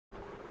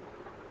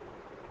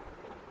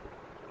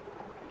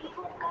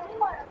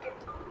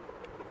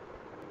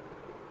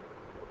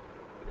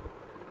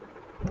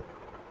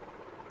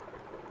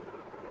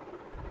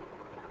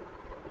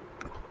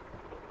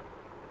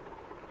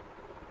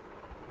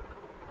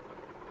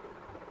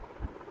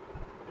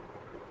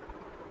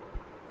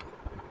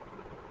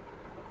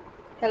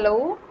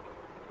Hello.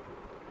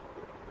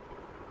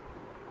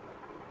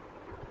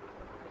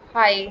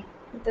 Hi.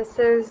 This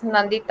is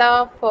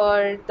Nandita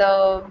for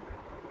the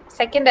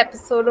second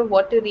episode of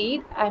What to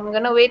Read. I'm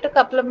gonna wait a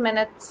couple of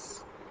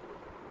minutes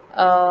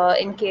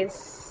in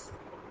case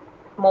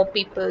more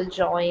people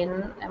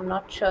join. I'm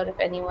not sure if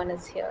anyone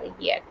is here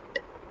yet.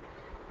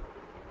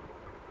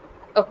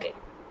 Okay.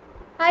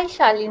 Hi,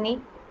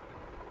 Shalini.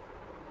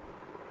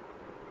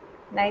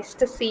 Nice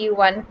to see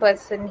one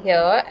person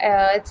here.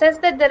 It says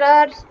that there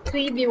are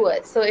 3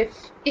 viewers. So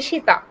if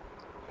Ishita.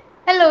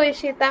 Hello,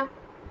 Ishita.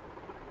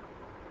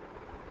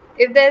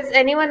 If there's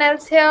anyone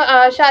else here,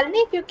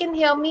 Shalini, if you can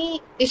hear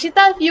me,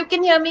 Ishita, if you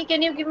can hear me,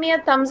 can you give me a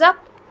thumbs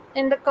up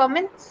in the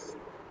comments?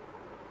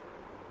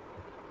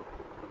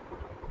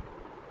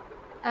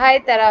 Hi,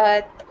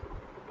 Tarahat.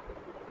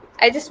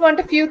 I just want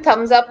a few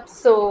thumbs up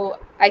so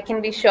I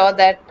can be sure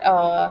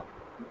that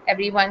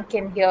everyone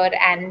can hear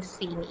and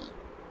see me.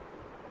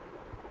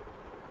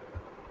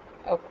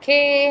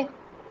 Okay.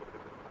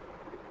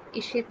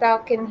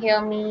 Ishita can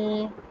hear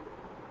me.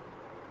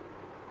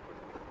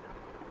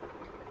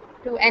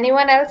 To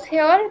anyone else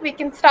here, we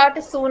can start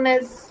as soon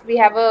as we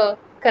have a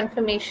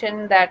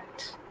confirmation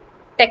that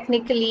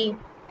technically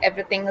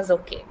everything is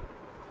okay.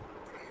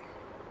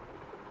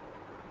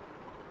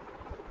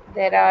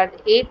 There are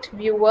 8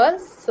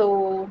 viewers,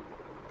 so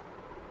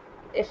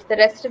if the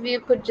rest of you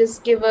could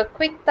just give a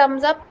quick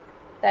thumbs up,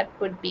 that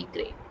would be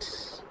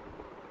great.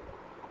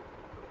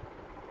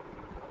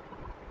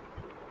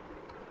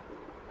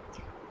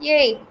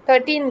 Yay,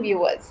 13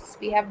 viewers.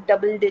 We have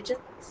double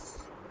digits.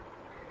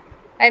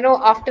 I know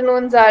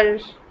afternoons are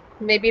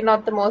maybe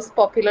not the most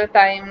popular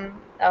time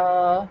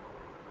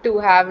to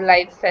have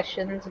live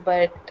sessions,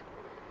 but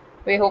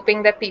we're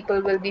hoping that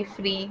people will be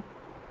free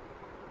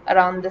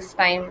around this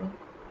time.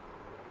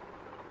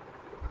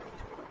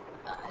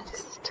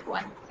 Just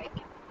one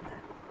second.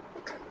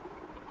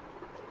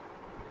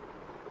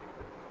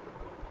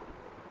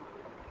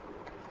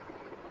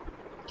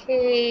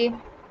 Okay, I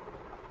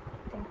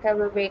think I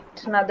will wait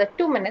another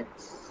 2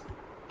 minutes.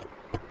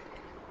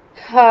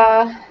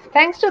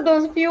 Thanks to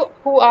those of you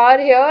who are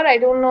here. I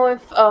don't know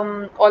if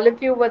all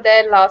of you were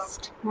there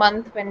last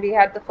month when we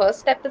had the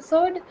first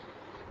episode,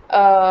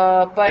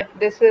 but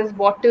this is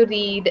What to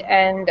Read,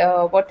 and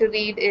What to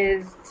Read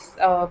is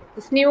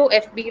this new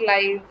FB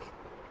Live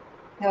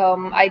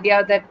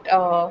idea that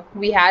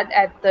we had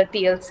at the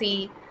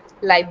TLC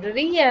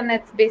library, and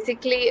it's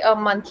basically a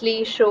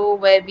monthly show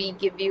where we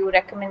give you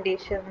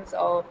recommendations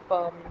of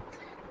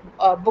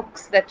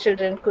books that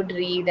children could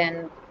read,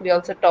 and we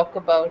also talk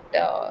about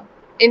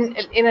in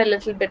a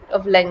little bit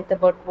of length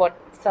about what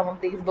some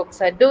of these books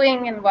are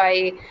doing and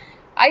why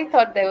I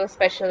thought they were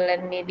special,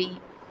 and maybe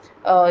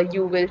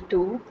you will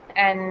too.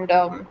 And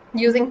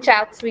using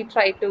chats, we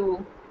try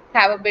to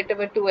have a bit of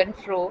a to and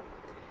fro.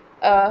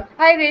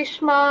 Hi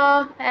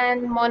Reshma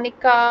and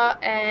Monica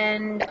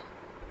and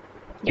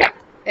yeah,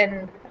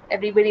 and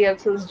everybody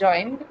else who's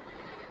joined.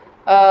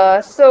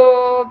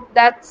 So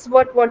that's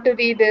what to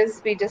read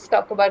is. We just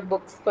talk about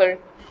books for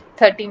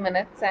 30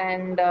 minutes,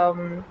 and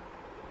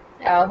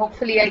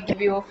hopefully I give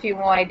you a few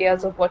more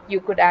ideas of what you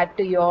could add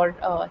to your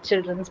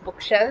children's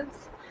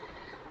bookshelves.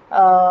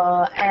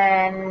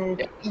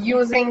 And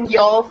using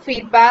your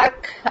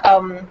feedback,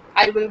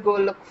 I will go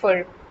look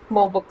for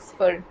more books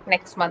for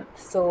next month.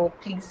 So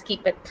please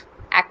keep it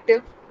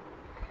active.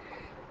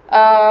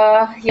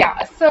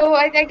 Yeah, so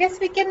I guess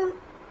we can.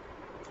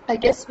 I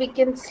guess we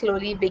can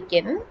slowly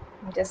begin.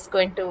 I'm just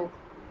going to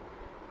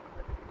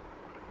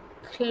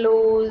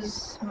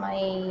close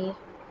my,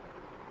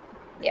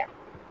 yeah,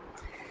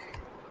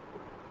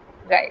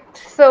 right.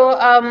 So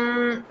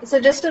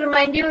just to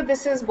remind you,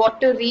 this is What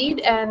to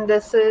Read, and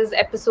this is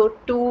episode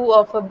 2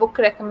 of a book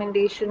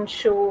recommendation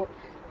show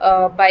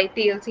by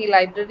TLC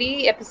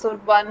Library.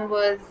 Episode 1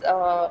 was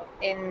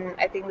in,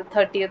 I think, the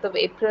 30th of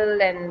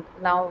April, and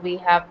now we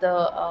have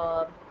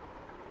the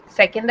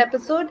second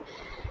episode.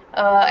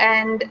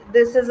 And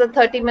this is a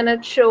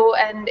 30-minute show,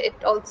 and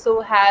it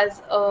also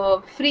has a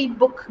free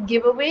book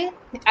giveaway.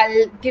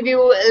 I'll give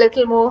you a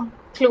little more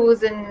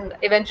clues and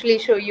eventually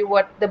show you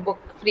what the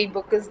free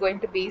book is going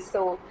to be.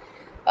 So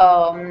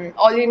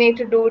all you need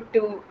to do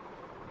to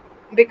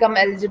become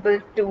eligible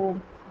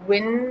to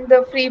win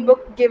the free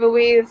book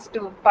giveaway is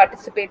to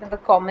participate in the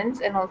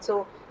comments, and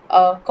also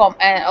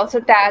also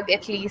tag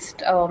at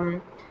least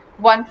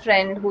one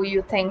friend who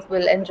you think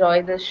will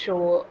enjoy this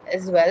show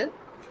as well.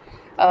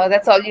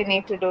 That's all you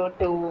need to do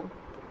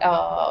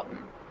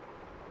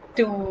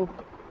to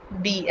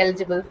be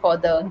eligible for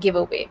the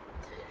giveaway.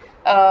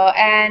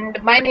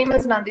 And my name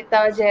is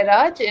Nandita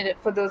Jairaj.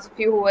 For those of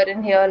you who were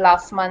in here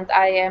last month,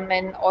 I am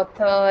an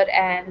author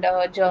and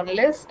a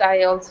journalist.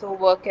 I also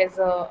work as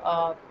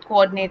a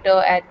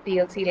coordinator at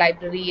TLC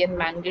Library in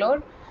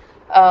Mangalore.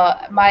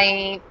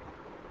 My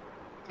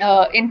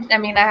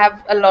I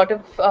have a lot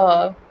of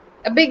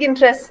a big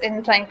interest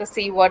in trying to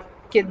see what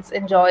kids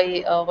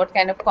enjoy, what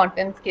kind of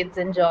content kids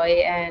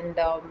enjoy, and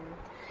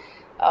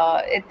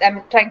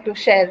I'm trying to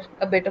share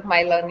a bit of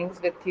my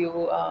learnings with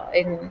you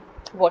in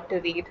what to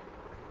read.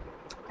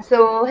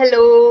 So,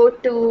 hello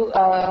to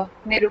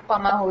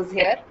Nirupama who's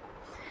here,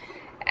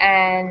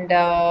 and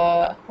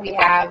we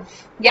have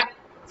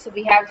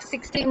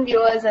 16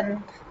 viewers,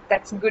 and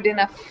that's good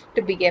enough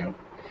to begin.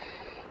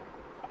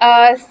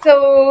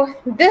 So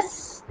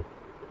this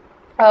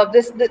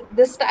again,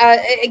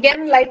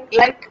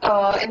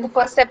 in the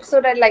first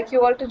episode, I'd like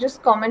you all to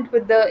just comment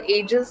with the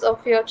ages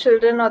of your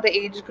children or the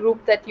age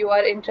group that you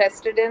are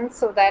interested in,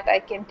 so that I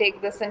can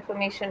take this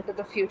information to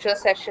the future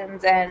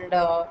sessions and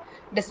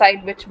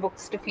decide which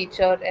books to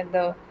feature in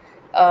the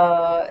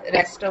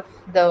rest of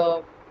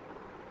the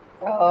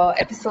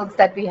episodes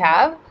that we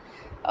have.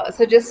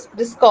 So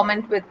just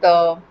comment with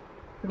the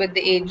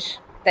age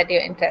that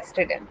you're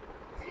interested in.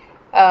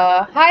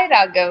 Hi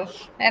Raghav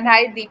and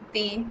hi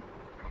Deepthi.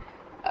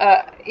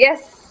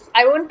 Yes,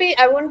 I won't be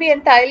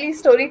entirely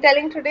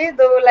storytelling today,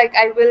 though. Like,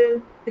 I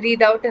will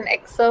read out an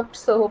excerpt,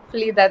 so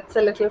hopefully that's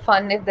a little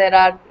fun. If there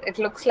are, it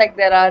looks like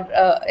there are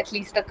at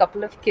least a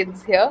couple of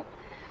kids here.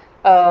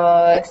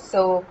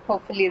 So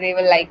hopefully they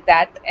will like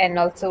that and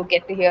also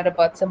get to hear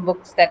about some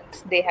books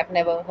that they have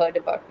never heard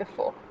about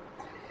before.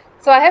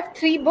 So I have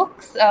 3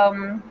 books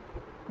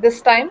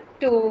this time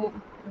to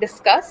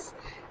discuss.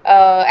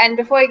 And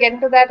before I get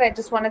into that, I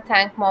just want to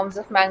thank Moms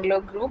of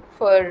Mangalore Group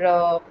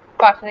for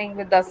partnering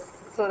with us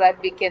so that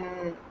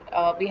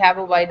we have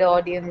a wider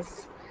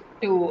audience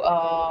to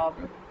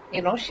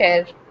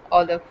share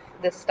all of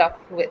this stuff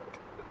with.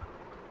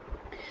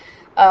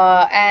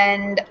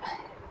 And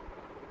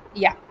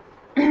yeah,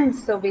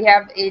 so we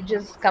have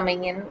ages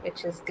coming in,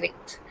 which is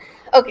great.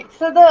 Okay,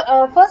 so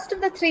the first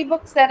of the 3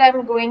 books that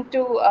I'm going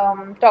to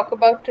talk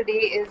about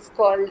today is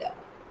called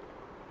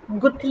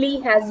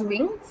Guthli Has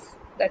Wings.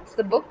 That's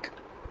the book.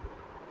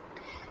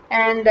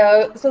 And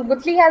so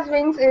Guthli Has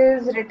Wings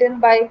is written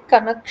by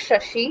Kanak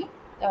Shashi.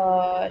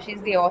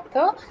 She's the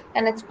author,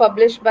 and it's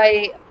published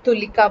by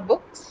Tulika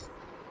Books.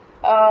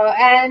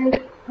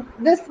 And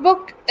this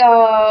book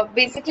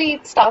basically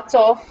it starts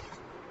off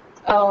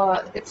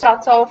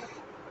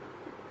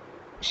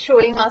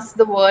showing us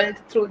the world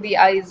through the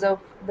eyes of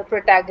the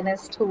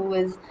protagonist, who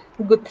is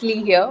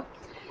Guthli here.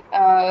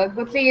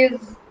 Guthli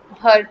is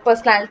her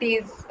personality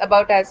is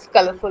about as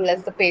colorful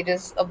as the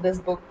pages of this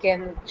book,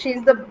 and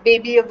she's the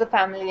baby of the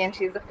family, and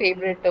she's the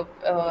favorite of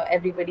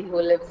everybody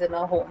who lives in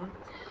her home.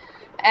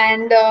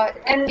 And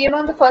in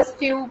the first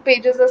few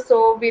pages or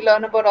so, we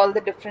learn about all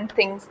the different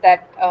things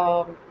that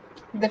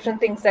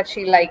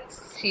she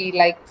likes. She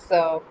likes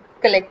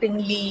collecting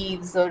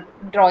leaves or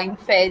drawing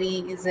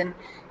fairies and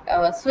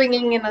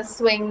swinging in a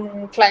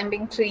swing,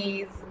 climbing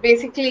trees.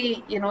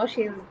 Basically,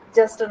 she's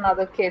just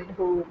another kid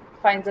who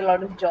finds a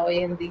lot of joy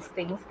in these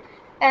things.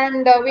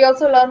 And we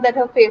also learned that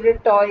her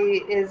favorite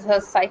toy is her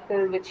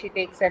cycle, which she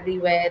takes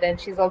everywhere. And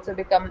she's also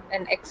become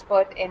an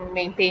expert in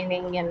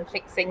maintaining and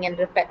fixing and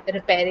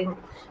repairing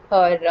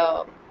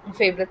her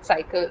favorite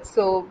cycle.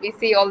 So we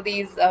see all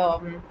these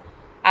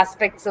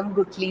aspects of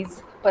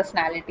Guthli's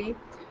personality.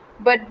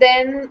 But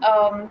then,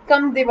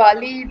 come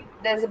Diwali,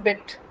 there's a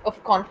bit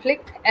of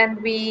conflict,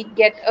 and we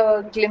get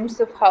a glimpse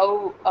of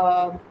how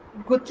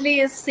Guthli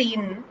is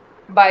seen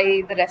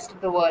by the rest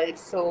of the world.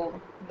 So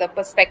the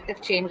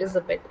perspective changes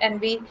a bit,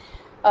 and and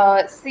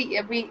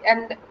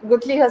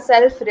Guthli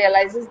herself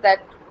realizes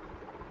that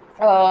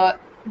uh,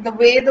 the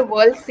way the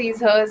world sees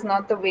her is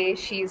not the way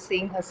she is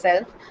seeing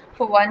herself.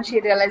 For one, she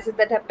realizes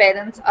that her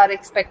parents are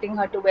expecting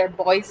her to wear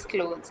boys'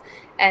 clothes,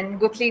 and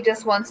Guthli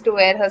just wants to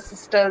wear her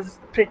sister's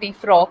pretty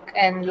frock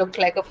and look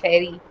like a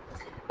fairy.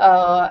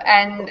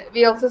 And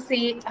we also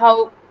see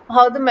how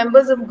the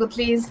members of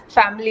Guthli's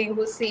family,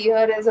 who see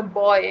her as a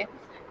boy,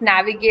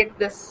 navigate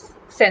this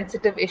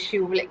sensitive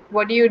issue. Like,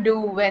 what do you do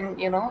when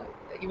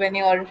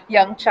your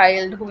young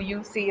child who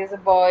you see as a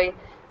boy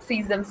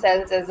sees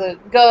themselves as a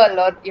girl,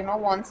 or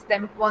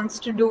wants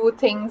to do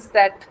things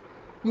that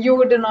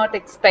you do not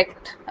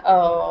expect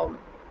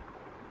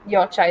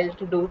your child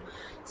to do.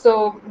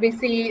 So we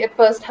see at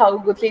first how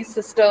Guthli's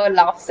sister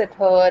laughs at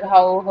her,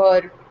 how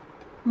her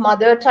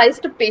mother tries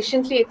to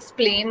patiently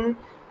explain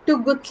to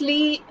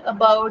Guthli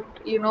about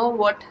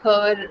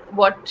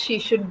what she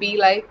should be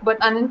like, but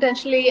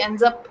unintentionally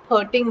ends up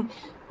hurting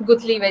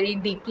Guthli very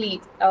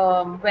deeply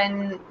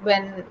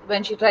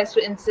when she tries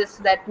to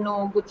insist that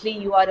no,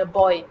 Guthli, you are a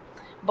boy.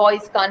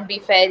 Boys can't be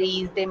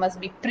fairies; they must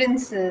be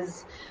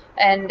princes.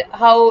 And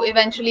how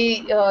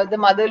eventually the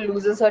mother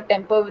loses her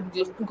temper with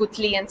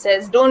Guthli and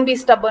says, "Don't be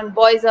stubborn.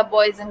 Boys are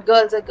boys, and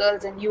girls are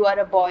girls, and you are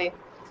a boy."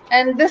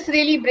 And this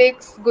really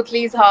breaks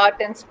Guthli's heart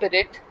and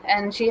spirit,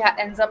 and she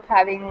ends up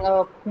having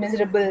a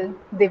miserable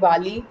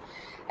Diwali,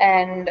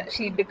 and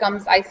she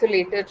becomes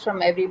isolated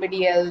from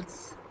everybody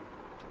else.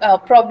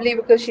 Probably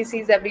because she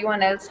sees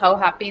everyone else how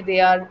happy they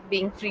are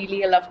being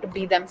freely allowed to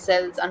be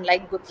themselves,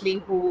 unlike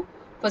Guthli, who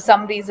for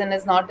some reason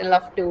is not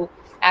allowed to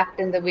act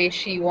in the way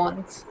she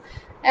wants.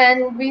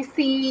 And we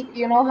see,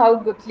 how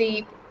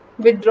Guthli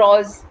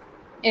withdraws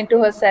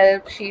into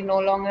herself. She no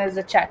longer is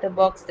a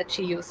chatterbox that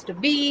she used to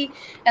be.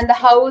 And the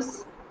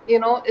house,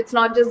 it's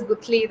not just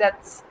Guthli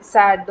that's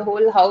sad. The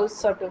whole house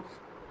sort of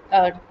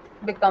uh,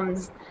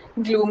 becomes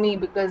gloomy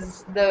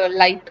because the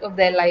light of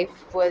their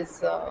life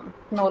was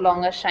no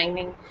longer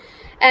shining.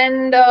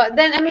 And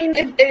then, I mean,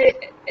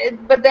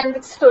 but then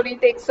the story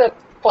takes a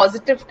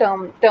positive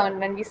turn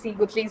when we see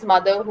Guthli's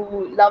mother,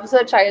 who loves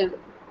her child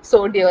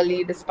so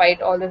dearly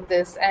despite all of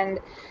this, and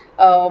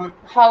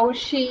how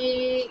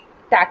she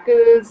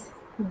tackles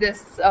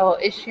this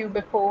issue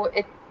before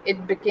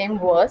it became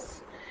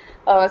worse.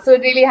 So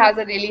it really has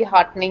a really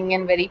heartening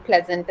and very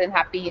pleasant and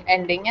happy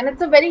ending, and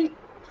it's a very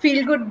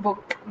feel good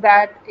book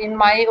that, in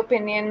my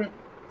opinion,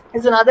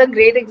 is another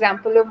great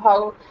example of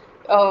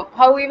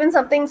how even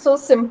something so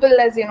simple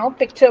as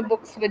picture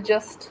books with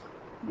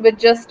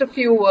just a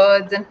few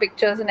words and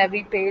pictures in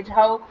every page,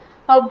 how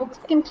books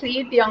can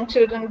treat young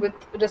children with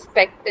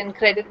respect and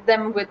credit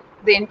them with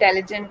the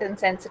intelligent and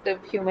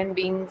sensitive human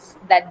beings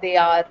that they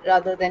are,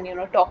 rather than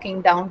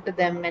talking down to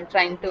them and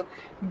trying to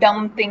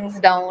dumb things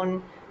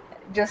down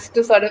just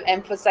to sort of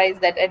emphasize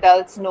that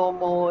adults know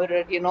more,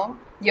 or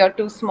you're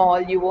too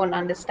small, you won't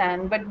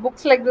understand. But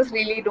books like this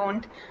really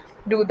don't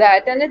do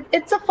that, and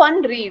it's a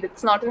fun read.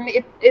 It's not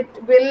only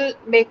it will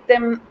make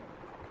them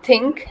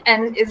think,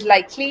 and is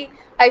likely,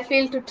 I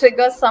feel, to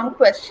trigger some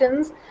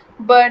questions,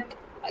 but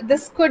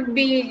this could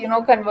be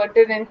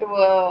converted into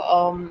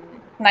a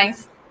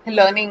nice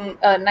learning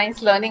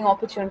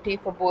opportunity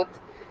for both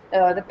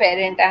the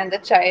parent and the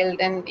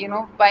child. And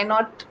why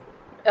not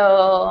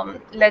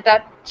let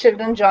our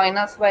children join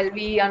us while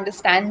we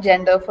understand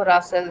gender for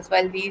ourselves,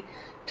 while we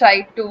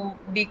try to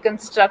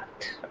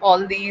deconstruct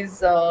all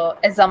these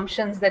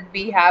assumptions that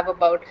we have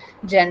about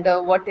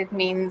gender, what it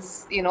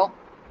means,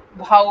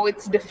 how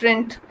it's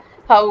different,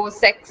 how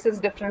sex is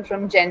different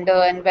from gender,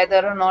 and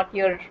whether or not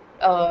you're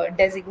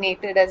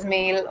designated as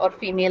male or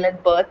female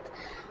at birth.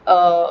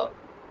 Uh,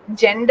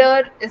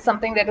 Gender is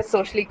something that is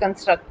socially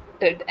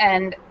constructed,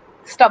 and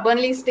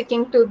stubbornly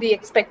sticking to the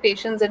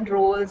expectations and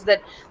roles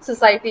that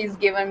society is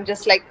given,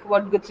 just like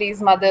what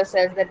Guthli's mother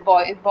says, that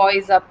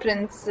boys are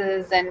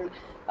princes and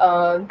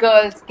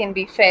girls can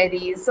be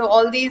fairies. So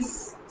all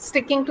these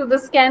sticking to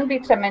this can be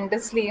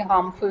tremendously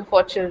harmful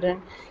for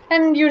children.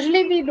 And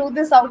usually we do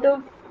this out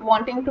of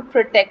wanting to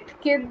protect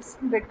kids,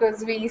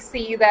 because we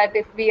see that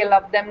if we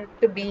allow them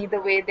to be the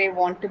way they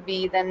want to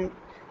be, then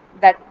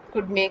that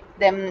could make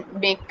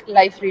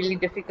life really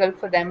difficult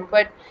for them.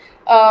 But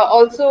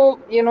also,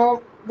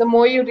 the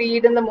more you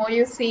read and the more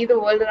you see the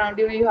world around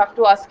you, you have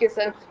to ask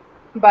yourself,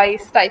 by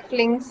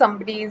stifling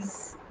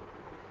somebody's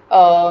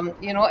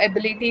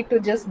ability to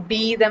just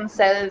be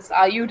themselves,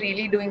 are you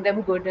really doing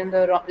them good in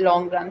the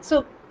long run?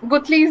 So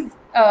Guthli's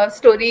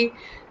story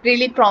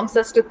really prompts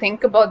us to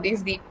think about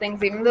these deep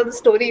things, even though the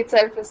story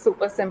itself is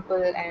super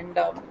simple and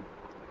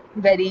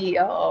very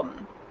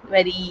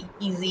very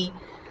easy,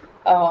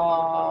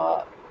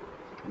 uh,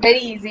 very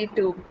easy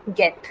to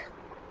get.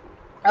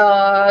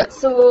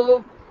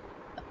 So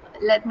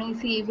let me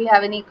see if we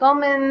have any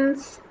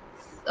comments.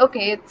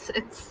 Okay,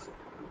 it's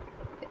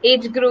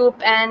age group.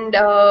 And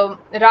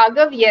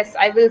Raghav, yes,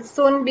 I will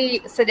soon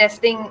be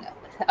suggesting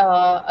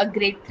a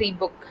grade 3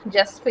 book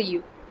just for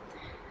you.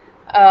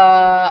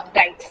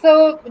 Right.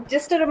 So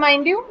just to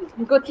remind you,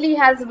 Guthli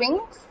Has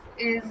Wings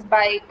is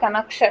by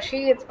Kanak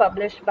Shashi. It's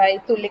published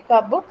by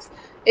Tulika Books.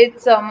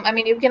 It's I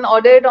mean, you can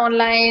order it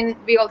online.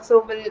 We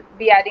also will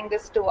be adding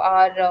this to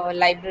our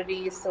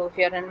libraries. So if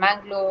you're in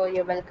Mangalore,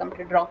 you're welcome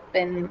to drop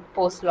in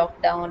post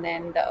lockdown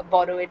and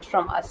borrow it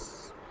from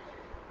us.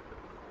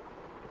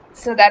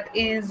 So that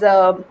is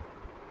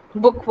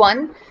book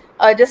one.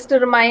 Just to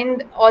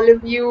remind all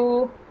of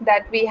you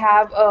that we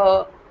have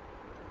a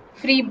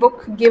free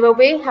book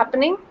giveaway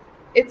happening.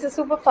 It's a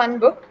super fun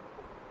book.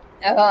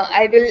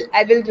 I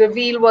will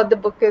reveal what the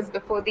book is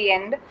before the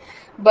end,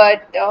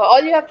 but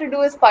all you have to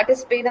do is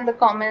participate in the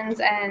comments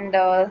and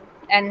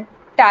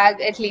tag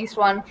at least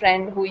one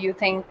friend who you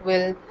think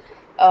will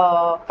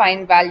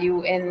find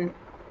value in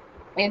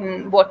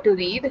what to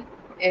read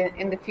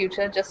in the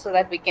future, just so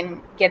that we can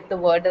get the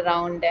word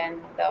around and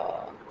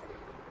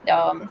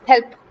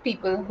help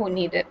people who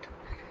need it.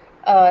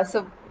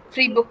 So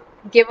free book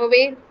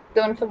giveaway,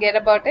 don't forget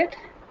about it.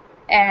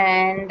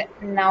 And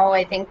now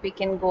I think we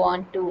can go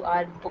on to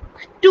our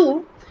book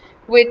 2,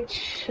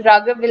 which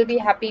Raghav will be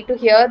happy to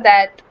hear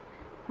that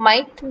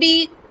might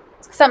be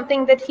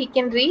something that he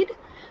can read.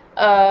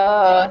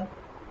 Uh,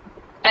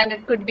 and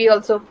it could be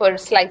also for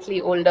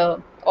slightly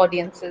older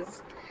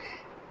audiences,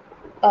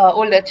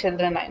 older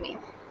children, I mean.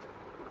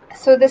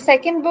 So the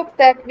second book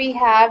that we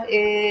have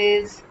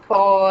is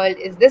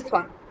this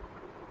one.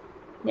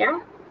 Yeah,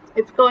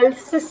 it's called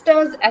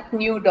Sisters at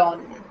New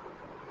Dawn,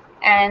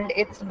 and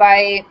it's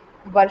by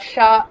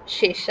Varsha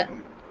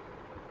Seshan.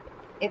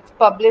 It's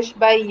published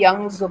by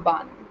Young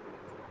Zuban.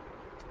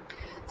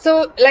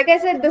 So, like I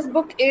said, this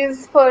book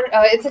is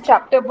it's a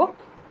chapter book.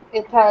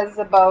 It has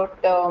about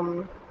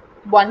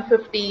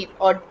 150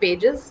 odd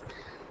pages.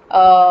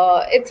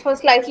 It's for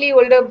slightly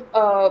older.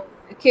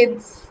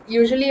 kids,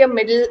 usually a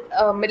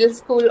middle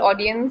school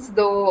audience,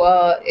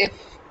 though if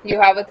you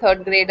have a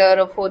third grader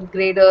or fourth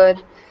grader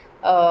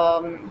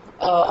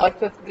or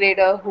fifth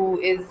grader who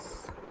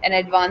is an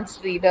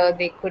advanced reader,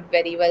 they could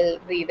very well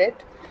read it.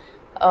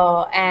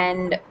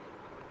 And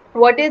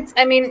what it's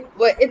I mean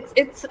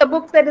it's a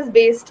book that is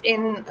based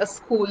in a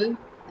school.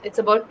 It's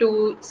about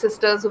two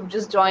sisters who've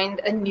just joined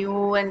a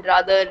new and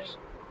rather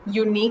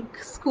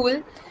unique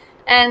school.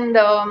 And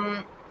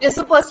yeah,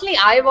 so personally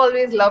I've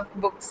always loved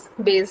books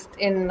based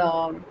in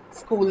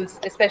schools,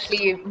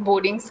 especially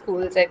boarding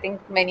schools. I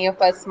think many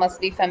of us must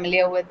be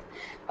familiar with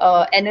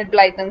Enid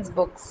Blyton's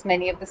books,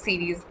 many of the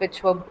series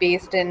which were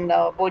based in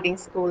boarding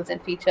schools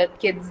and featured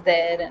kids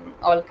there and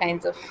all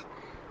kinds of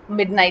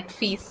midnight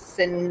feasts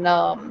and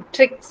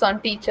tricks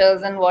on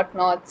teachers and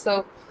whatnot.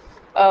 So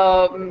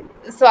I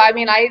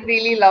mean, I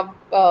really love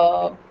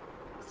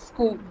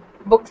school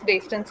books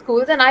based in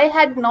schools, and I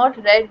had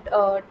not read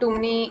too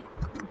many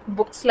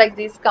books like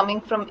these coming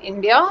from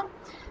India,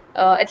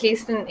 at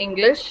least in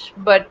English.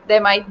 But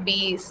there might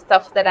be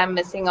stuff that I'm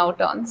missing out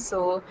on.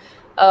 So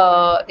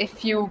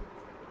if you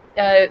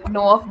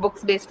know of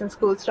books based in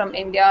schools from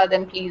India,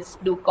 then please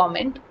do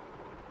comment,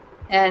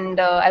 and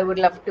I would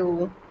love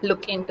to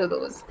look into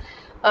those.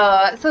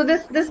 So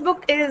this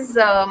book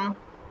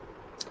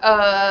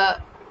uh,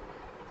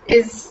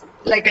 is,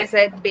 like I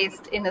said,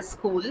 based in a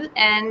school,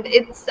 and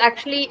it's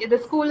actually, the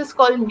school is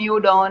called New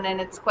Dawn, and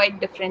it's quite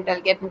different.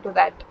 I'll get into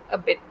that a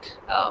bit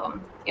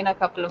in a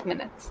couple of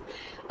minutes.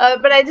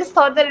 But I just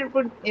thought that it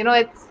would,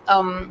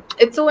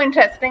 it's so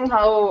interesting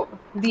how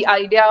the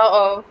idea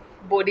of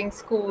boarding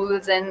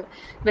schools, and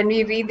when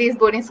we read these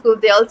boarding schools,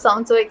 they all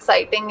sound so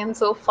exciting and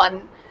so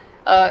fun.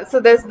 So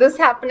there's this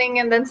happening,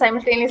 and then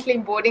simultaneously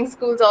boarding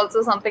schools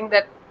also something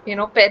that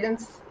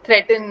parents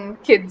threaten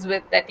kids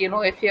with, that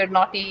if you're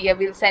naughty,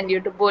 we'll send you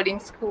to boarding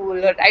school.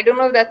 Or I don't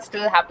know if that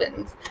still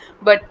happens,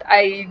 but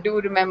I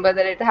do remember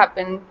that it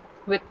happened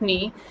with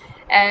me.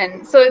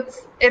 And so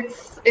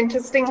it's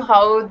interesting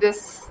how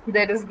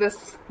there is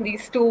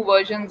these two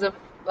versions of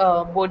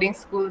boarding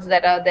schools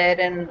that are there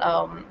in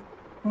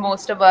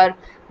most of our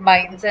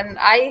minds. And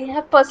I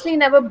have personally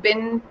never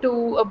been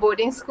to a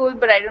boarding school,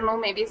 but I don't know,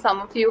 maybe some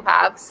of you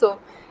have. So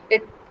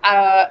it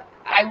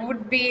I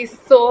would be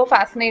so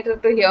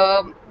fascinated to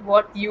hear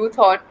what you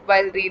thought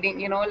while reading,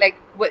 like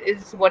what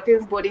is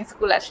boarding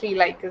school actually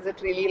like? Is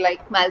it really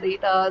like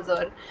Malditas,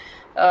 or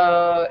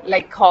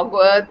like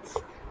Hogwarts,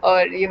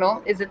 or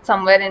is it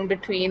somewhere in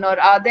between? Or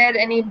are there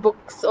any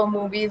books or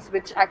movies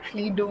which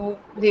actually do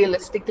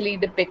realistically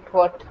depict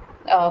what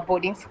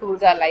boarding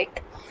schools are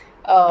like?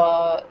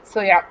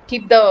 So yeah,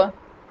 keep the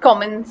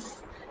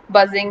comments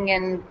buzzing,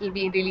 and it'll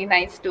be really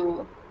nice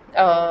to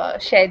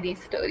share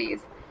these stories.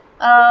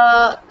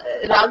 Uh,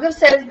 Raghav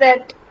says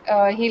that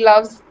he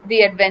loves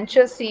the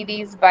Adventure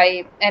series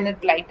by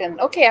Enid Blyton.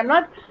 Okay, I'm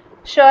not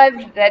sure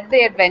I've read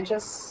the Adventure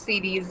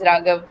series,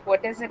 Raghav.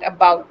 What is it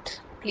about?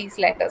 Please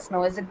let us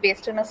know. Is it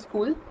based in a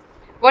school?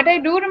 What I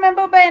do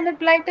remember by Enid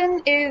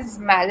Blyton is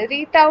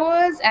Mallory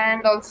Towers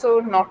and also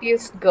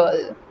Naughtiest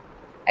Girl.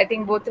 I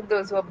think both of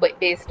those were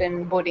based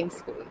in boarding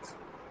schools.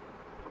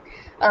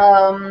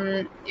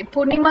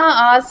 Purnima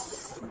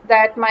asks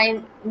that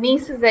my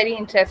niece is very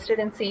interested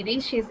in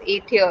series. She's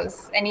 8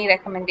 years. Any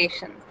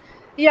recommendations?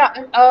 Yeah,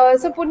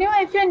 so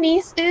Purnima, if your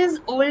niece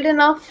is old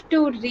enough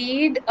to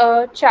read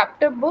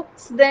chapter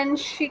books, then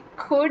she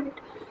could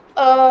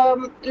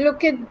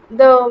look at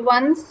the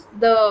ones,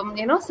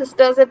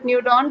 Sisters at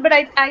New Dawn. But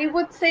I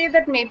would say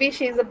that maybe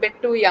she's a bit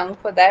too young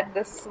for that.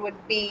 This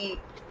would be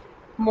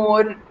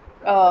more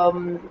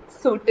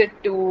suited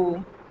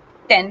to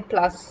 10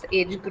 plus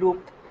age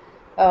group,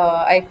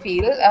 I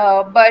feel.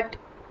 But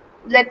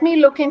I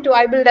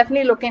will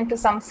definitely look into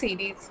some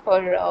series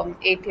for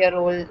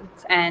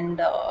 8-year-olds, and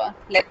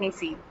let me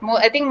see.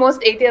 I think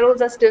most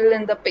 8-year-olds are still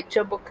in the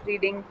picture book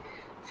reading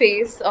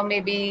phase, or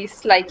maybe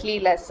slightly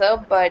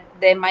lesser, but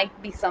there might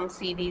be some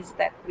series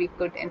that we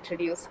could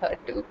introduce her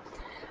to.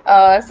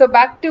 So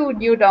back to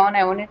New Dawn,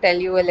 I want to tell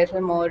you a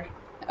little more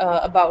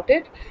about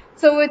it.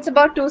 So it's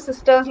about two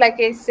sisters, like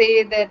I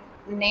say, their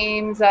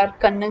names are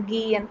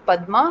Kannagi and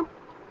Padma,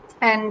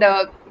 and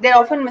they're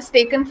often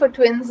mistaken for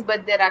twins,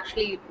 but they're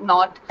actually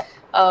not.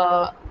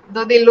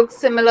 Though they look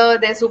similar,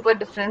 they're super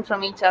different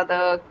from each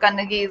other.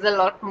 Kannagi is a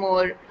lot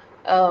more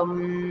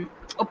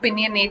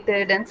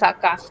opinionated and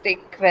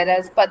sarcastic,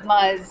 whereas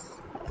Padma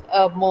is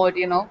more,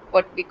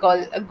 what we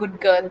call a good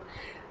girl.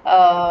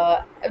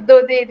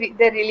 Though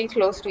they're really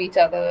close to each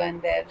other,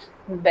 and they're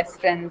best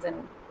friends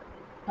and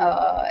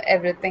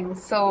everything.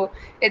 So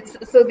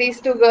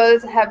these two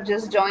girls have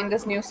just joined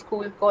this new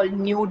school called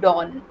New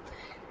Dawn,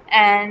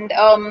 and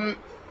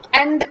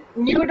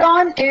New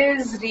Dawn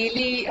is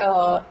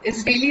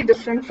really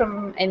different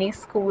from any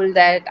school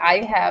that I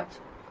have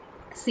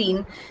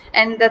seen.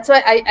 And that's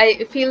why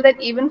I feel that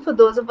even for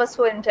those of us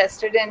who are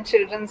interested in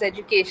children's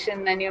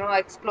education, and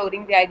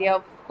exploring the idea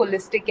of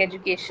holistic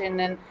education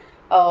and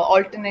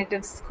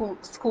alternative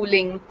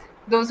schooling,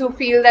 those who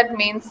feel that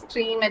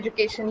mainstream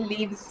education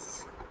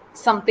leaves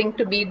something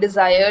to be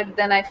desired,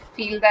 then I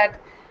feel that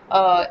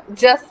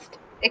just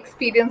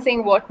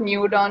experiencing what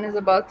New Dawn is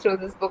about through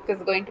this book is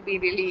going to be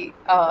really,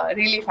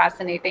 really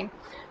fascinating.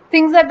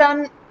 Things are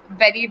done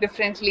very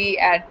differently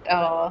at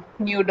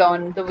New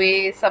Dawn. The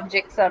way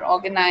subjects are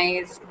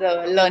organized,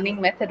 the learning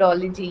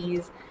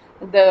methodologies,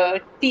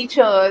 the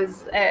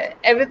teachers,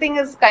 everything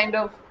is kind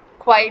of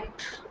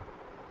quite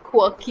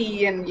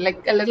quirky and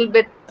like a little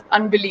bit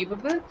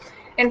unbelievable.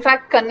 In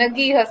fact,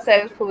 Kannagi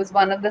herself, who is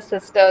one of the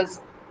sisters,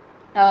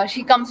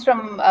 she comes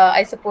from,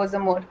 I suppose, a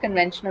more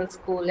conventional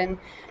school, and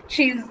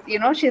she's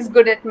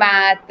good at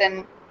math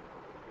and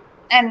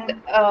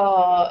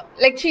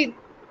like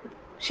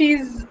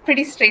she's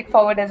pretty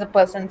straightforward as a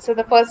person. So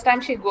the first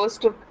time she goes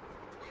to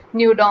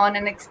New Dawn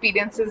and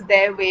experiences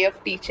their way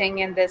of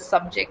teaching and their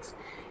subjects,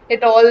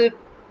 it all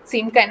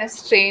seemed kind of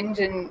strange,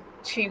 and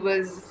she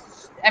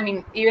was, I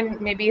mean, even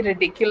maybe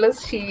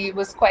ridiculous. She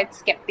was quite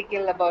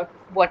skeptical about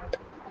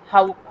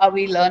how are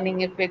we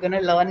learning if we're going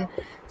to learn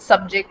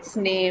subjects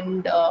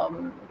named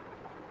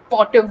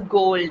pot of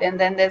gold, and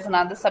then there's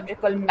another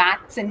subject called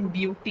maths and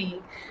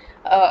beauty.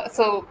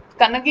 So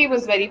Kannagi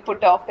was very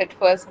put off at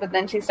first, but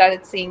then she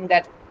started seeing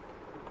that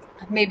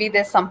maybe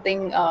there's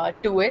something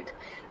to it.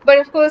 But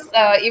of course,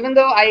 even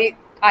though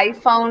I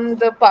found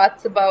the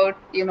parts about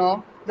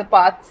the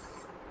parts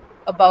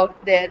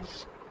about their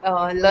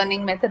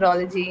learning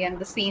methodology and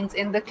the scenes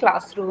in the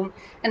classroom,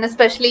 and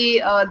especially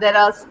there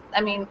are,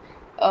 I mean,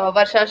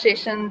 Varsha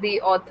Seshan, the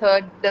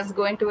author, does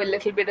go into a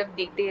little bit of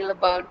detail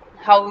about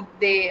how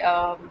they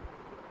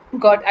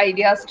got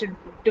ideas to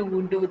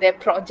do their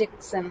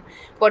projects and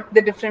what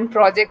the different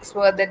projects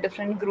were that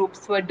different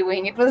groups were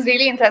doing. It was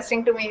really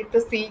interesting to me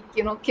to see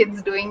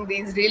kids doing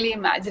these really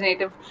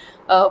imaginative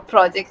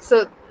projects.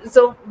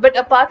 But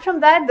apart from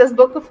that, this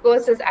book of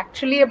course is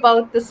actually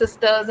about the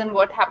sisters and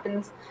what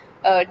happens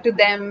to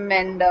them,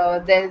 and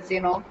there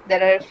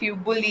are a few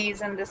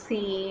bullies in the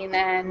scene,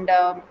 and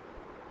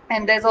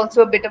there's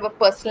also a bit of a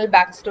personal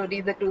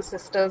backstory the two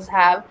sisters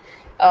have.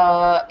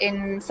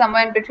 In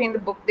somewhere in between the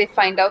book, they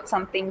find out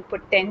something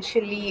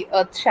potentially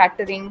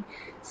earth-shattering.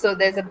 So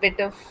there's a bit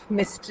of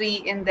mystery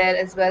in there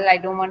as well. I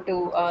don't want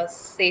to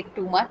say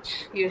too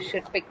much. You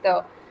should pick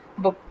the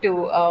book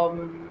to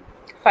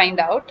find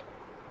out.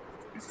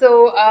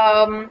 So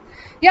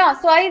yeah,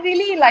 so I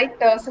really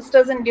liked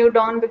Sisters in New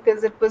Dawn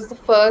because it was the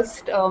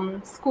first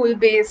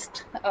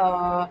school-based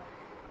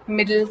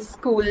middle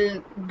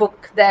school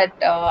book that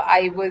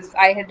I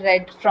had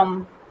read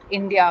from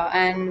India,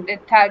 and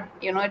it had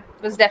it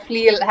was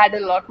definitely had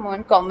a lot more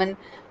in common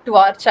to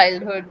our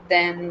childhood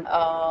than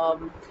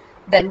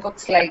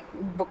books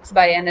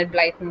by Enid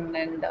Blyton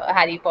and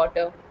Harry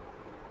Potter.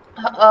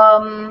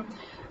 Um,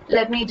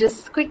 Let me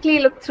just quickly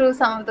look through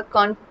some of the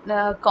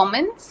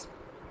comments.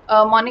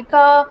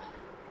 Monica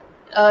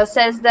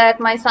says that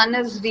my son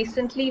is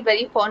recently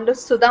very fond of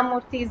Sudha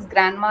Murthy's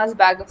Grandma's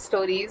Bag of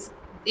Stories,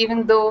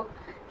 even though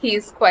he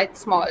is quite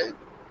small.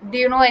 Do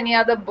you know any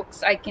other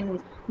books I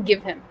can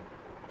give him?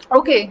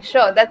 Okay,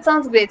 sure. That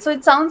sounds great. So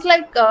it sounds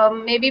like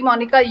maybe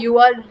Monica, you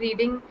are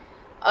reading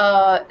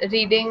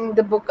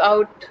the book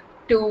out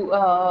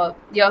to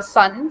your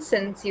son,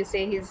 since you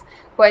say he's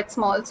quite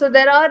small. So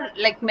there are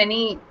like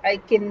many. I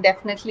can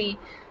definitely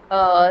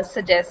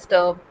suggest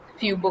a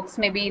few books.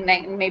 Maybe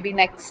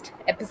next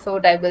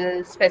episode I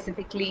will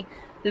specifically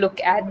look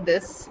at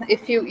this.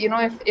 If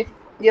if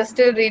you're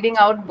still reading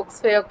out books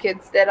for your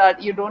kids,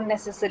 you don't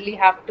necessarily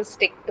have to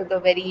stick to the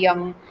very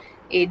young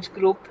age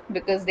group,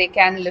 because they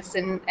can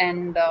listen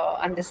and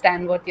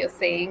understand what you're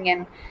saying.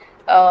 And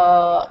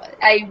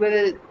I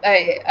will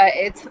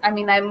it's I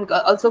mean I'm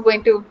also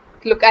going to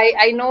look.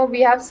 I know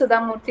we have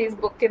Sudha Murthy's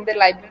book in the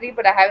library,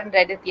 but I haven't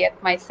read it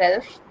yet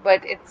myself.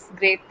 But it's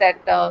great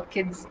that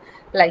kids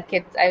like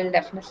it. I will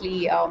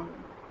definitely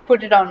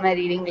put it on my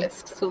reading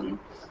list soon,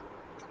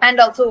 and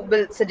also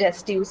will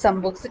suggest you some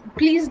books.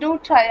 Please do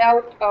try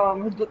out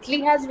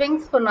Guthli Has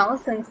Wings for now,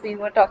 since we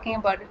were talking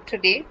about it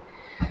today.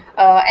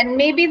 And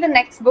maybe the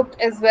next book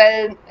as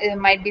well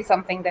might be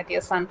something that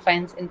your son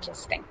finds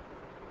interesting.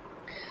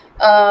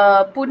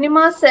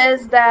 Purnima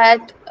says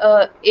that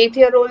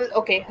 8-year-old,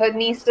 okay, her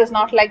niece does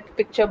not like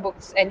picture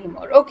books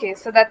anymore. Okay,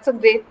 so that's a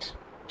great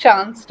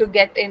chance to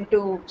get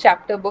into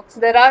chapter books.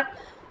 There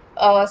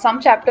are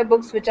some chapter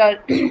books which are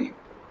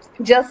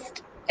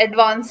just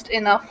advanced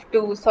enough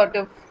to sort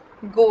of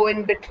go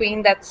in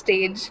between that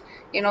stage,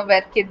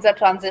 where kids are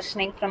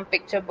transitioning from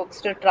picture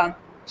books to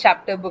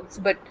chapter books.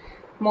 But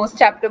most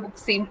chapter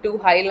books seem too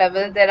high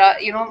level. There are,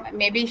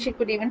 maybe she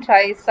could even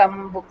try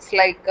some books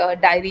like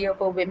Diary of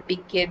a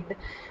Wimpy Kid,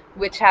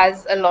 which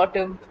has a lot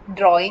of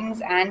drawings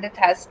and it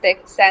has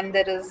text and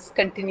there is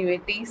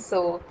continuity.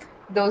 So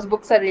those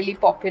books are really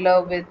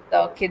popular with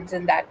kids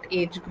in that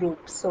age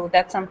group. So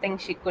that's something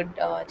she could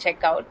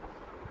check out.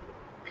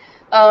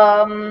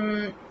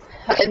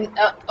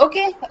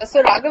 Okay,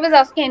 so Raghav is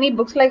asking any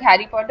books like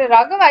Harry Potter.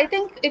 Raghav, I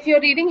think if you're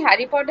reading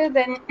Harry Potter,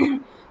 then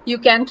you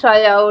can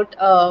try out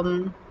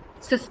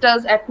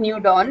Sisters at New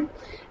Dawn.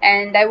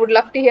 And I would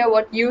love to hear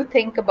what you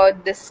think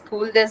about this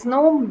school. There's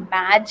no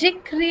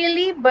magic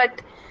really,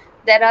 but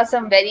there are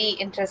some very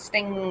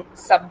interesting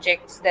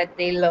subjects that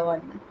they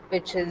learn,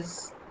 which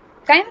is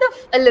kind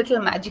of a little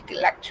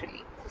magical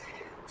actually.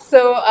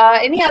 So,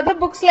 any other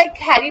books like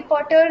Harry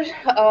Potter?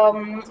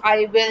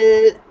 I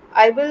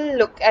will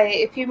look.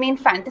 If you mean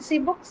fantasy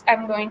books,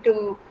 I'm going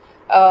to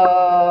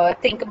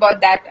think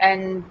about that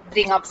and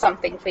bring up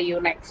something for you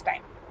next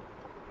time.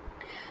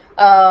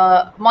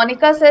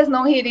 Monica says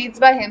no, he reads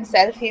by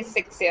himself. He's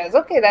 6 years.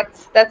 Okay,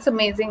 that's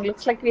amazing.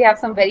 Looks like we have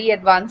some very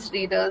advanced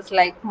readers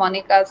like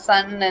Monica's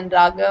son and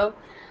Raghav.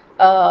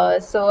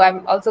 So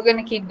I'm also going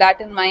to keep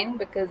that in mind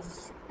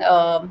because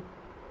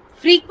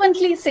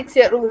frequently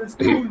 6-year-olds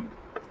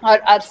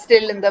are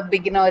still in the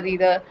beginner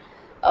reader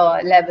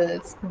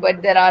levels,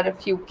 but there are a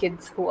few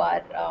kids who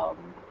are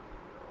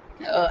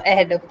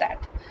ahead of that.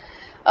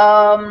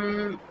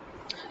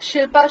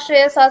 Shilpa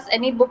Shreyas asks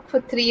any book for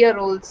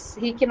 3-year-olds.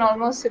 He can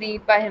almost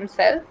read by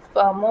himself.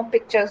 More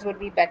pictures would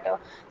be better.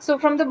 So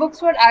from the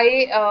books what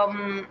I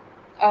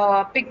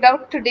picked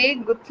out today,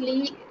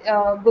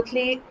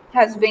 Guthli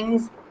Has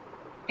Wings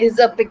is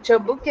a picture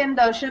book. And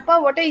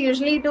Shilpa, what I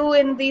usually do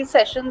in these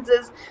sessions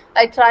is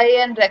I try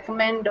and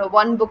recommend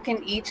one book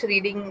in each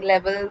reading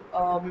level.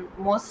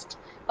 Most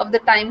of the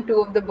time,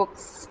 two of the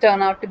books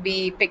turn out to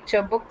be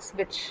picture books,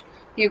 which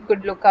you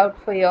could look out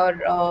for your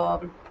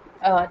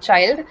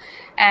child.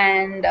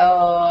 And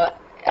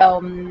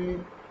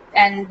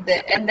and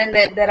then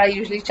there are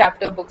usually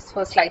chapter books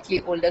for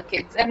slightly older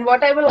kids. And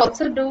what I will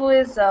also do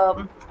is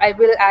I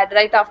will add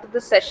right after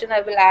the session.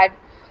 I will add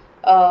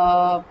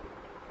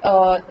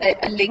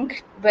a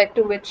link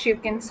to which you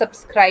can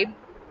subscribe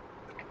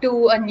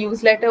to a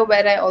newsletter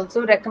where I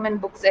also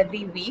recommend books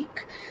every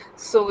week.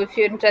 So if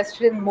you're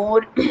interested in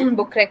more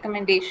book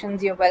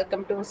recommendations, you're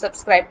welcome to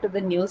subscribe to the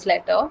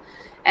newsletter.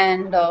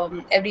 And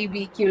every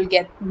week you'll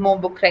get more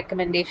book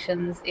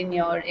recommendations in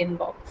your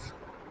inbox.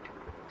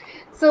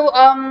 So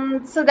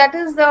that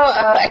is the.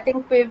 I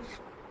think we've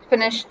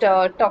finished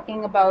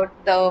talking about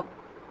the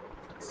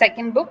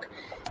second book.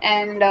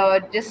 And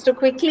just to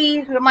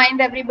quickly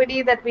remind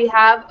everybody that we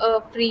have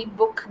a free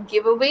book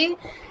giveaway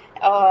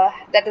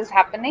that is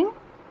happening.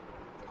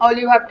 All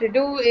you have to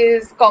do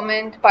is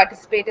comment,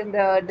 participate in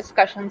the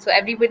discussion. So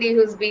everybody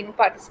who's been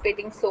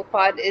participating so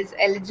far is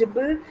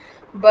eligible,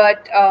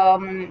 but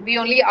we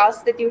only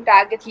ask that you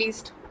tag at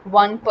least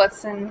one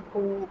person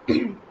who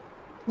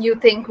you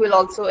think will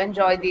also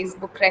enjoy these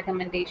book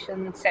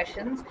recommendation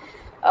sessions,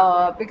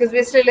 because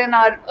we're still in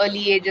our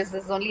early ages.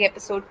 This is only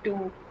episode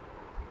 2,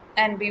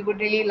 and we would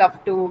really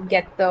love to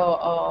get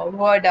the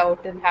word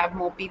out and have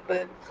more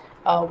people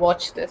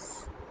watch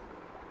this.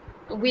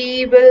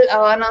 We will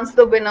announce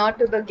the winner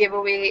to the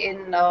giveaway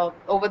in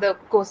over the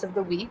course of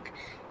the week,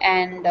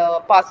 and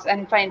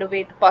find a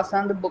way to pass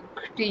on the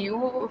book to you.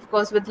 Of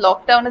course, with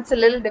lockdown, it's a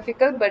little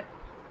difficult, but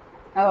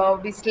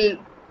we still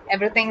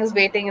everything is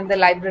waiting in the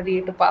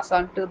library to pass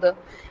on to the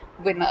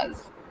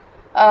winners.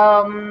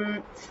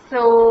 Um,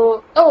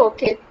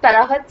 okay.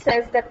 Tarahat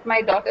says that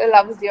my daughter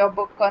loves your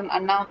book on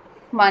Anna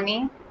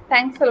Mani.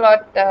 Thanks a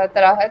lot,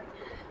 Tarahat.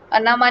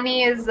 Anna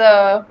Mani is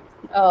a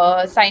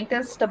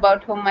scientist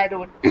about whom I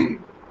wrote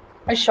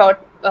a short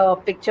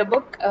picture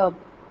book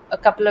a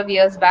couple of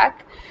years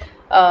back.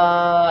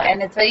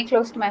 And it's very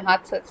close to my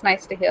heart, so it's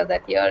nice to hear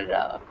that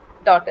your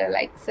daughter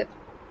likes it.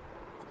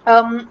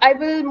 I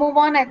will move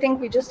on. I think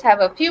we just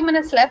have a few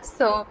minutes left,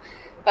 so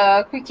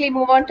quickly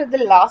move on to the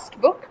last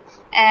book.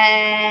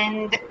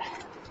 And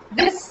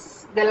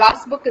the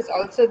last book is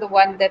also the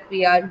one that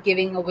we are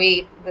giving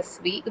away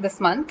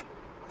this month.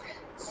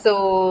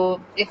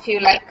 So if you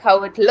like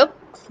how it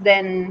looks,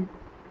 then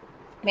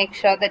make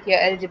sure that you're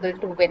eligible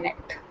to win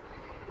it.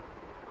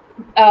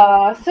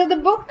 So the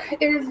book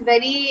is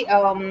very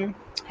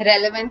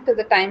relevant to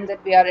the time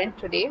that we are in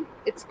today.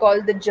 It's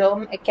called The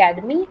Germ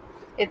Academy.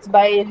 It's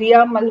by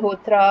Ria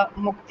Malhotra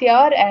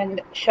Mukhtyar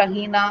and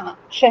Shahena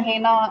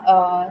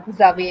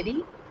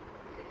Zaveri.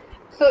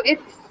 So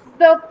it's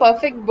the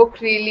perfect book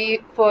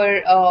really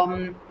for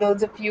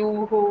those of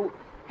you who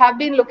have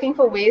been looking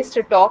for ways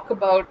to talk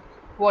about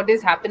what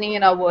is happening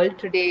in our world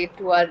today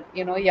to our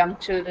young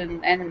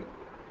children, and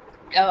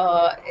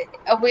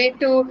a way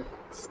to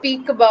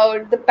speak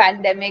about the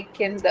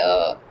pandemic and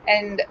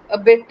a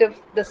bit of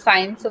the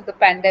science of the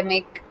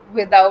pandemic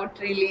without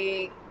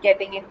really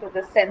getting into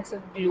the sense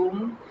of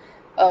gloom,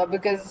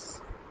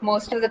 because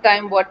most of the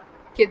time what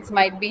kids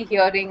might be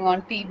hearing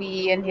on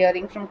TV and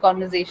hearing from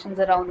conversations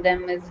around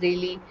them is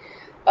really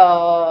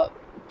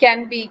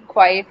can be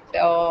quite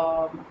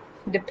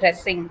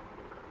depressing.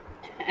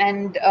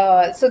 And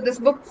so this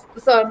book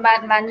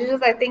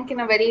manages, I think, in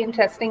a very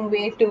interesting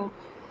way to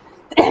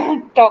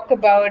talk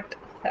about,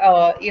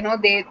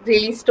 they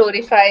really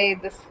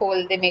storify this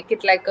whole, they make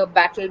it like a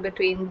battle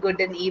between good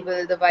and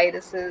evil, the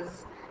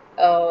viruses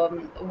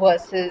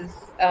versus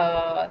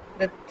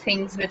the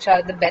things which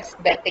are the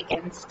best bet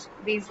against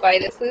these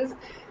viruses.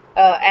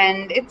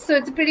 And it's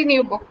a pretty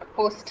new book,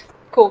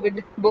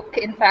 post-COVID book.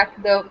 In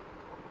fact, the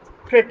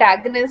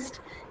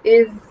protagonist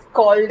is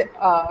called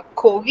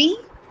Kovi.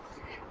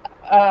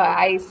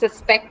 I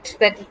suspect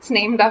that it's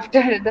named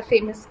after the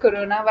famous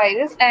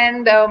coronavirus,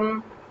 and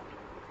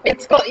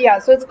it's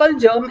called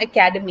Germ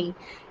Academy.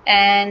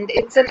 and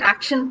it's an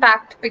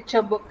action-packed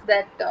picture book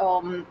that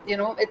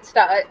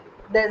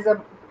there's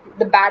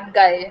the bad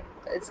guy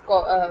is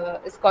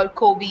called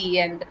Kobe,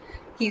 and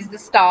he's the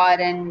star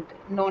and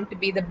known to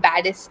be the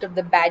baddest of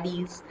the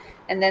baddies.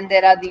 And then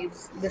there are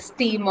this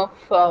team of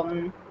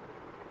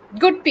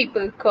good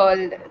people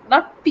called,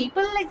 not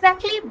people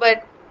exactly,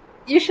 but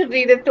you should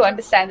read it to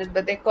understand it,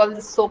 but they're called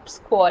the Soap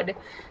Squad,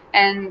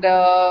 and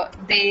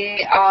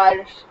they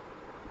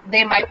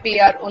might be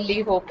our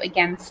only hope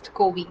against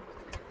Kobe.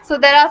 So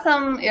there are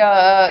some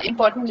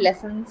important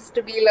lessons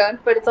to be learned,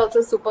 but it's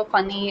also super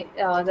funny.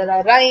 There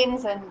are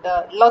rhymes and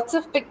lots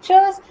of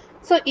pictures.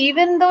 So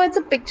even though it's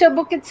a picture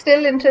book, it's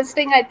still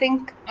interesting. I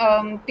think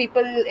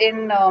people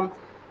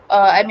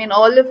I mean,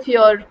 all of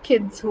your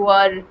kids who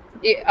are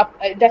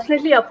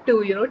definitely up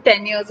to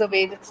 10 years of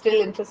age, it's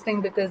still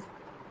interesting because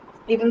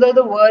even though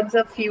the words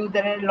are few,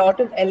 there are a lot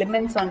of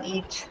elements on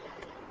each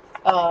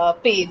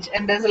page,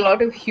 and there's a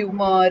lot of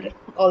humor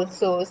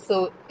also.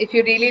 So if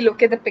you really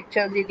look at the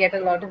pictures, you get a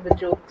lot of the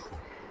jokes.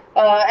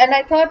 And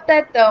I thought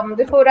that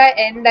before I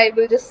end, I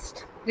will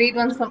just read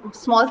one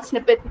small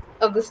snippet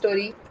of the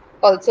story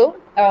also.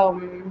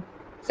 So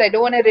I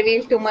don't want to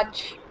reveal too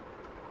much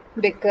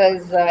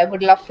because I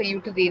would love for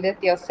you to read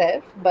it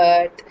yourself.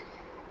 But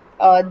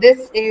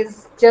this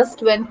is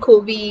just when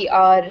Kobe,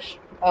 our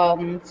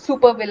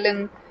super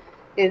villain,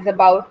 is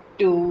about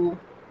to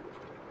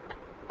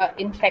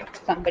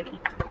infect somebody.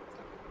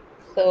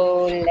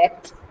 So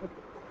let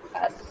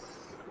us,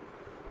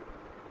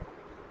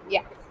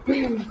 yeah.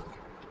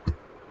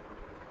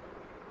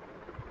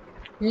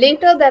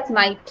 Later that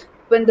night,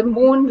 when the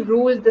moon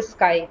ruled the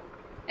sky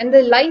and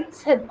the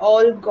lights had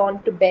all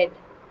gone to bed,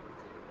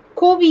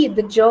 Covey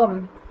the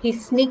germ, he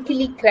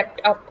sneakily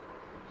crept up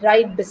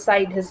right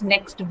beside his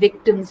next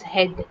victim's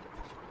head.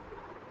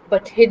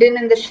 But hidden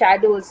in the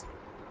shadows,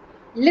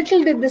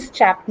 little did this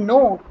chap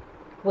know,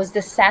 was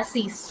the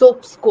sassy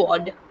soap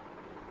squad.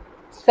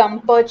 Some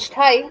perched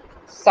high,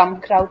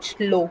 some crouched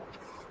low.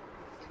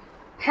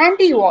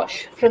 Handy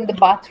Wash from the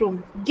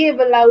bathroom gave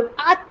a loud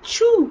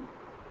achoo.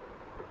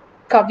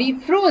 Covey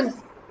froze.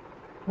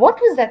 What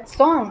was that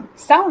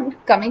sound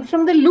coming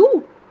from the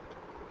loo?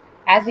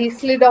 As he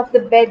slid off the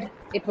bed,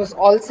 it was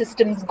all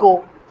systems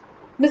go.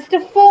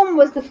 Mr. Foam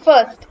was the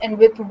first, and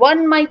with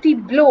one mighty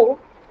blow,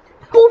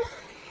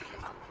 poof!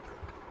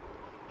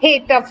 Hey,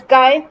 tough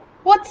guy,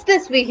 what's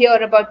this we hear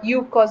about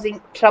you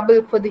causing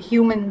trouble for the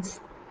humans?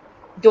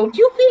 Don't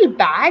you feel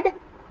bad?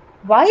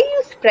 Why are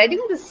you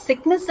spreading the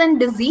sickness and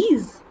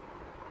disease?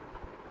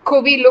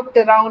 Covey looked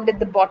around at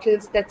the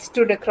bottles that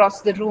stood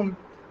across the room.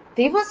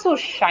 They were so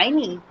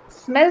shiny,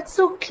 smelled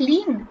so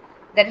clean,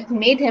 that it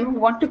made him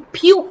want to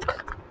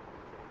puke.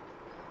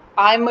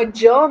 I'm a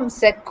germ,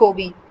 said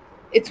Covey.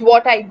 It's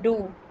what I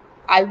do.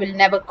 I will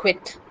never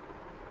quit.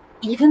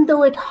 Even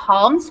though it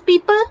harms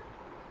people,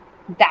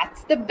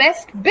 that's the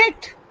best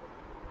bit.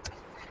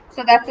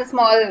 So that's a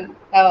small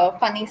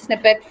funny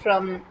snippet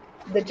from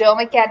the Germ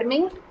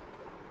Academy,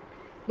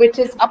 which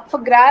is up for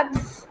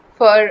grabs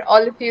for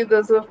all of you,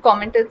 those who have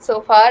commented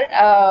so far.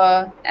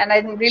 And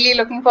I'm really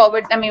looking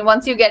forward. I mean,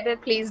 once you get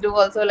it, please do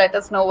also let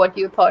us know what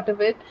you thought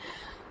of it.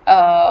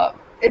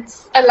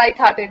 It's a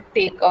light-hearted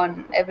take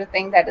on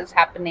everything that is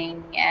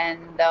happening,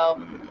 and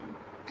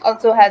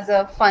also has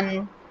a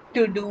fun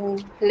to-do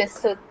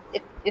list. So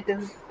it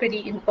is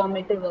pretty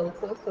informative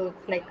also. So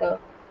it's like a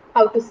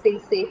how to stay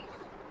safe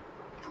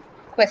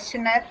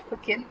questionnaire for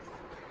kids.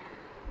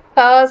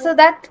 So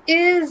that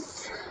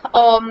is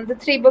the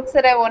three books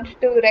that I wanted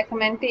to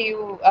recommend to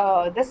you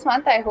this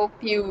month. I hope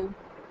you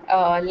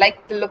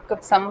like the look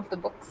of some of the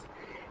books.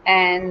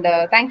 And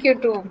thank you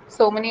to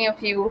so many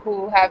of you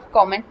who have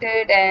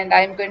commented. And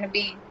I'm going to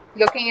be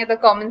looking at the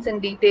comments in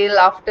detail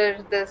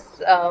after the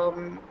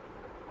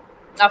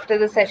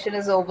session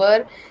is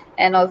over,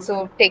 and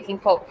also taking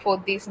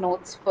forth these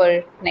notes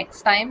for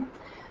next time.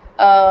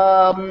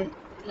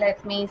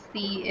 Let me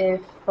see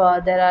if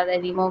there are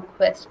any more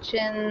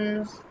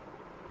questions.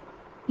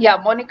 Yeah,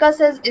 Monica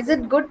says, is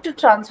it good to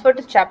transfer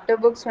to chapter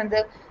books when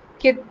the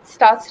kid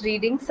starts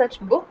reading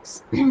such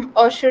books,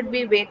 or should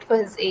we wait for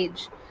his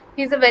age?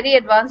 He's a very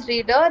advanced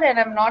reader, and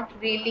I'm not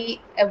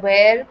really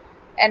aware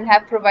and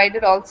have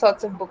provided all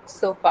sorts of books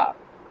so far.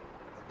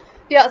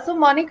 Yeah, so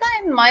Monica,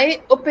 in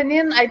my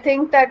opinion, I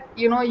think that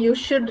you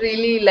should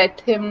really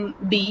let him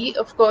be.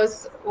 Of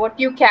course, what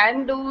you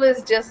can do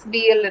is just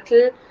be a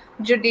little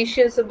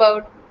judicious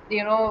about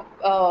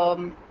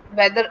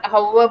whether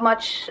however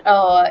much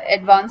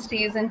advanced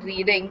he is in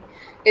reading.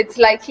 It's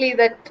likely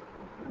that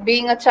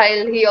being a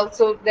child,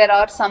 there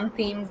are some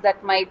themes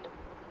that might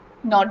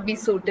not be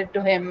suited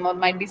to him, or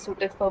might be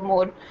suited for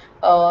more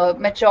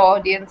mature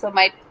audience, or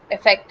might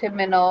affect him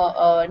in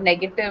a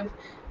negative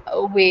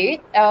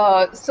way.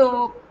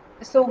 So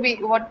we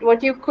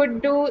what you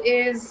could do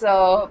is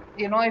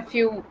if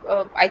you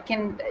I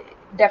can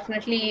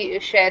definitely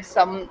share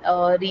some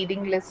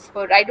reading lists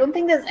for. I don't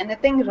think there's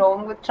anything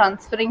wrong with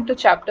transferring to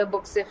chapter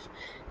books if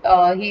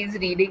he's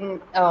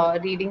reading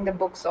the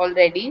books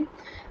already.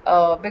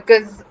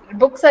 because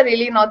books are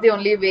really not the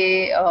only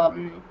way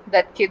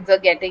that kids are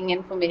getting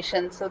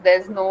information. So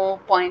there's no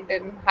point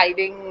in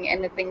hiding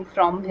anything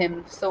from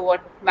him. So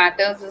what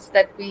matters is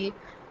that we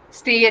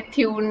stay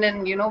attuned,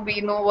 and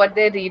we know what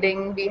they're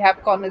reading. We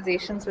have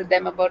conversations with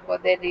them about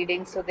what they're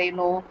reading, so they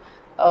know,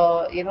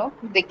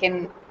 they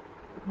can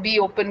be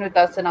open with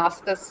us and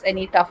ask us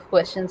any tough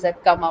questions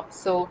that come up.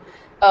 So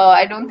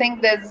I don't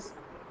think there's,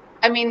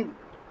 I mean,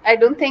 I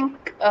don't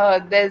think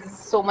there's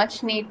so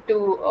much need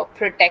to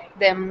protect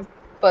them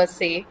per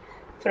se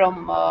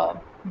from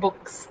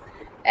books.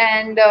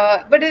 And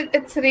but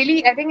it's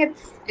really, I think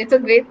it's a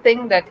great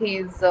thing that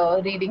he's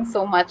reading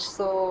so much.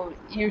 So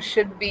you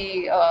should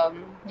be,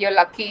 you're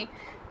lucky.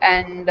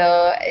 And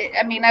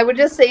I mean, I would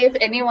just say, if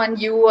anyone,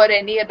 you or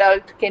any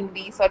adult, can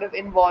be sort of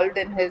involved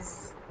in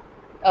his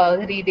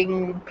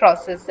reading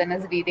process and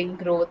his reading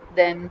growth,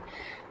 then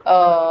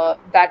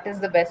that is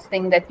the best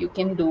thing that you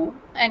can do.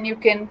 And you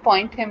can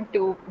point him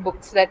to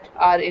books that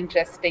are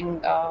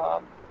interesting.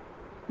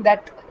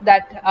 That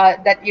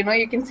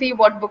you can see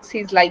what books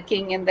he's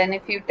liking, and then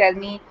if you tell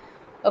me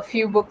a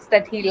few books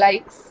that he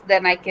likes,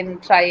 then I can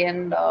try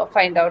and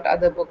find out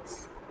other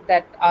books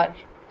that are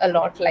a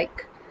lot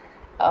like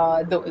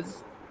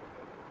those.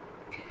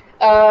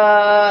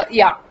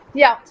 Yeah,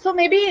 yeah. So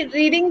maybe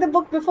reading the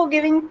book before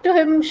giving to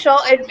him, sure,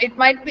 it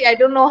might be. I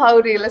don't know how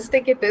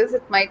realistic it is.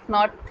 It might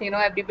not,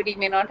 everybody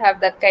may not have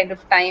that kind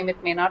of time.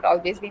 It may not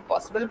always be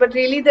possible. But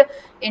really, the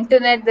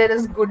internet, there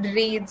is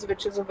Goodreads,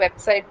 which is a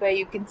website where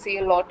you can see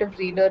a lot of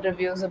reader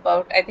reviews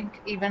about, I think,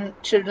 even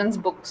children's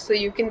books. So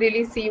you can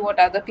really see what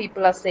other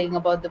people are saying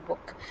about the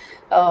book.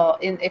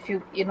 If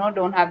you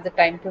don't have the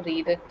time to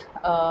read it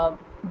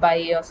by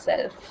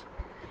yourself.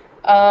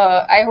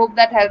 I hope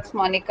that helps,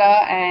 Monica.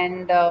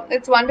 And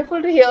it's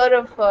wonderful to hear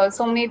of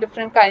so many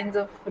different kinds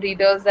of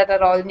readers that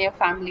are all in your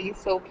family.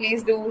 So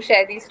please do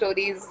share these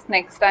stories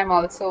next time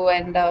also,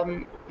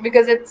 and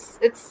because it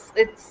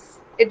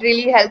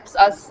really helps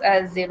us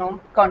as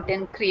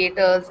content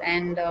creators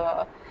and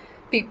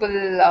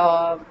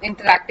people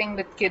interacting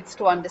with kids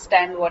to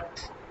understand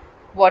what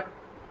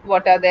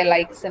what are their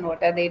likes and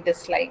what are their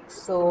dislikes.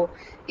 So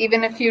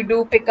even if you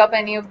do pick up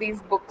any of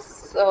these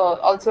books,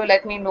 also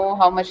let me know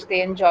how much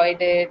they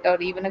enjoyed it, or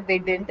even if they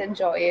didn't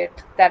enjoy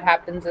it, that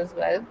happens as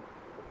well.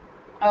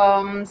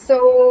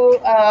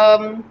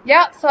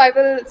 Yeah, so I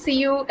will see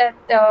you at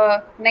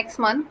next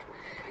month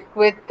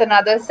with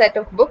another set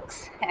of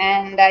books,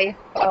 and I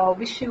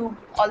wish you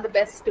all the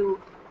best to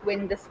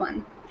win this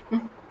one.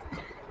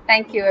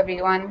 Thank you,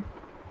 everyone.